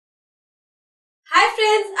Hi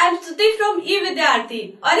friends, I am स्तुति from ई विद्यार्थी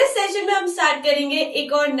और इस सेशन में हम स्टार्ट करेंगे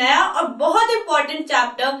एक और नया और बहुत important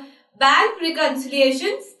chapter bank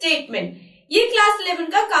reconciliation statement. ये क्लास 11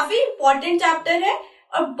 का काफी इंपॉर्टेंट चैप्टर है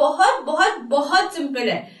और बहुत बहुत बहुत सिंपल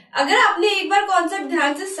है। अगर आपने एक बार कॉन्सेप्ट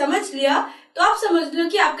ध्यान से समझ लिया तो आप समझ लो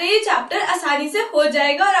कि आपका ये चैप्टर आसानी से हो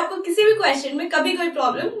जाएगा और आपको किसी भी क्वेश्चन में कभी कोई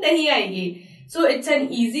प्रॉब्लम नहीं आएगी। So it's an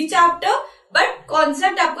easy chapter but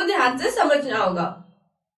concept आपको ध्यान से समझना होगा।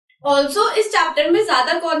 ऑल्सो इस चैप्टर में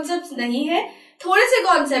ज्यादा कॉन्सेप्ट नहीं है, थोड़े से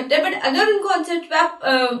कॉन्सेप्ट है, बट अगर उन कॉन्सेप्ट पे आप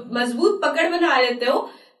मजबूत पकड़ बना लेते हो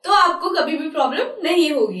तो आपको कभी भी प्रॉब्लम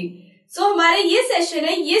नहीं होगी। सो हमारे ये सेशन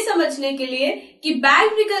है ये समझने के लिए कि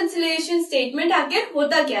बैंक रिकंसिलिएशन स्टेटमेंट आखिर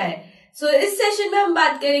होता क्या है। सो इस सेशन में हम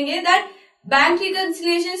बात करेंगे दैट बैंक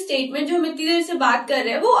रिकंसिलिएशन स्टेटमेंट जो हम इतनी देर से बात कर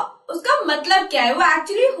रहे हैं वो उसका मतलब क्या है, वो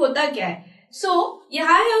एक्चुअली होता क्या है। सो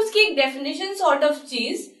यहाँ है उसकी एक डेफिनेशन सॉर्ट ऑफ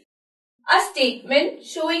चीज, a statement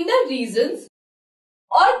showing the reasons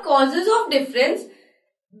or causes of difference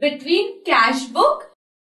between cash book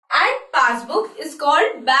and passbook is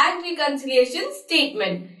called bank reconciliation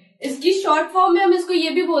statement। इसकी शॉर्ट फॉर्म में हम इसको ये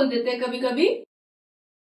भी बोल देते हैं कभी कभी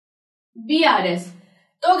BRS।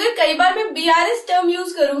 तो अगर कई बार मैं BRS टर्म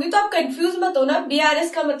यूज करूंगी तो आप कंफ्यूज मत होना।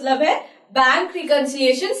 BRS का मतलब है bank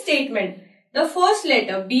reconciliation statement, the first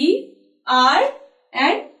letter B, R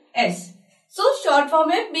and S। So short form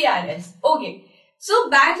है BRS। Okay, so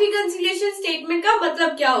bank reconciliation statement का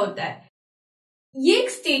मतलब क्या होता है? ये एक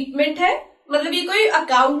स्टेटमेंट है, मतलब ये कोई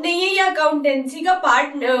अकाउंट नहीं है, ये अकाउंटेंसी का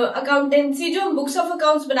पार्ट, अकाउंटेंसी जो बुक्स ऑफ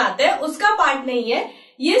अकाउंट्स बनाते हैं उसका पार्ट नहीं है।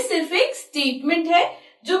 ये सिर्फ एक स्टेटमेंट है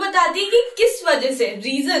जो बताती है कि किस वजह से,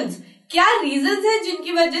 रीजंस, क्या रीजंस है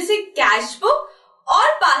जिनकी वजह से कैश बुक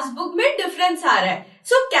और पासबुक में डिफरेंस आ रहा है।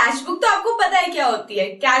 सो कैश बुक तो आपको पता है क्या होती है।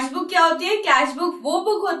 कैश बुक क्या होती है? कैश बुक वो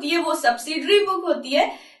बुक होती है, वो सब्सिडरी बुक होती है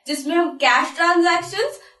जिसमें हम कैश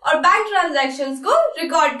ट्रांजैक्शंस और बैंक ट्रांजैक्शंस को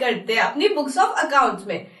रिकॉर्ड करते हैं अपनी बुक्स ऑफ अकाउंट्स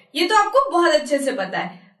में। ये तो आपको बहुत अच्छे से पता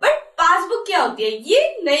है। बट पासबुक क्या होती है?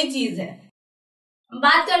 ये नई चीज है।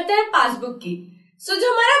 बात करते हैं पासबुक की। सो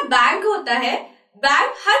जो हमारा बैंक होता है,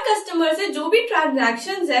 बैंक हर कस्टमर से जो भी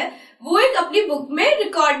ट्रांजैक्शंस है वो एक अपनी बुक में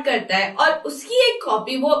रिकॉर्ड करता है और उसकी एक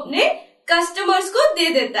कॉपी वो अपने कस्टमर्स को दे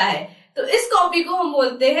देता है। तो इस कॉपी को हम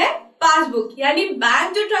बोलते हैं पासबुक। यानी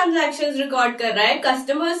बैंक जो ट्रांजैक्शंस रिकॉर्ड कर रहा है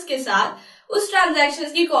कस्टमर्स के साथ, उस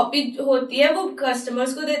ट्रांजैक्शंस की कॉपी होती है वो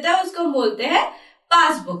कस्टमर्स को देता है, उसको हम बोलते हैं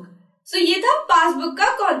पासबुक। सो ये था पासबुक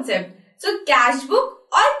का कॉन्सेप्ट। सो कैश बुक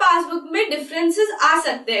और पासबुक में डिफरेंसेस आ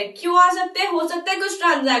सकते हैं। क्यों आ सकते हैं? हो सकता है कुछ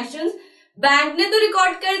ट्रांजैक्शंस बैंक ने तो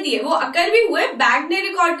रिकॉर्ड कर दिए, वो अकर भी हुए, बैंक ने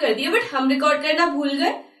रिकॉर्ड कर दिए बट हम रिकॉर्ड करना भूल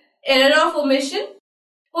गए, एरर ऑफ ओमिशन।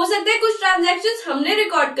 हो सकता है कुछ ट्रांजैक्शंस हमने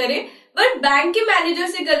रिकॉर्ड करे बट बैंक के मैनेजर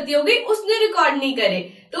से गलती हो गई, उसने रिकॉर्ड नहीं करे,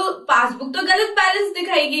 तो पासबुक तो गलत बैलेंस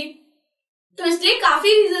दिखाएगी। तो इसलिए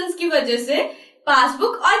काफी रीजंस की वजह से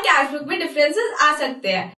पासबुक और कैश बुक में डिफरेंसेस आ सकते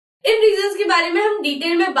हैं। इन रीजंस के बारे में हम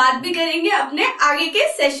डिटेल में बात भी करेंगे अपने आगे के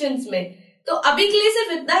सेशंस में। तो अभी के लिए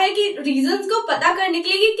सिर्फ इतना है कि रीजंस को पता करने के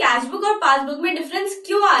लिए कि कैश बुक और पासबुक में डिफरेंस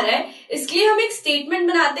क्यों आ रहा है, इसके लिए हम एक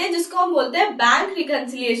स्टेटमेंट बनाते हैं जिसको हम बोलते हैं बैंक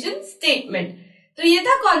रिकंसिलिएशन स्टेटमेंट। तो ये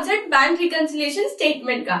था कॉन्सेप्ट बैंक रिकंसिलिएशन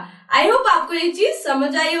स्टेटमेंट का। आई होप आपको ये चीज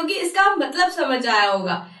समझ आई होगी, इसका मतलब समझ आया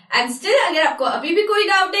होगा। एंड स्टिल अगर आपको अभी भी कोई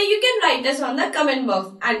डाउट है, you can write us on the comment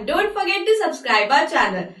box and don't forget to subscribe our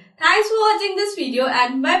channel. Thanks for watching this video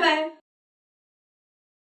and bye bye.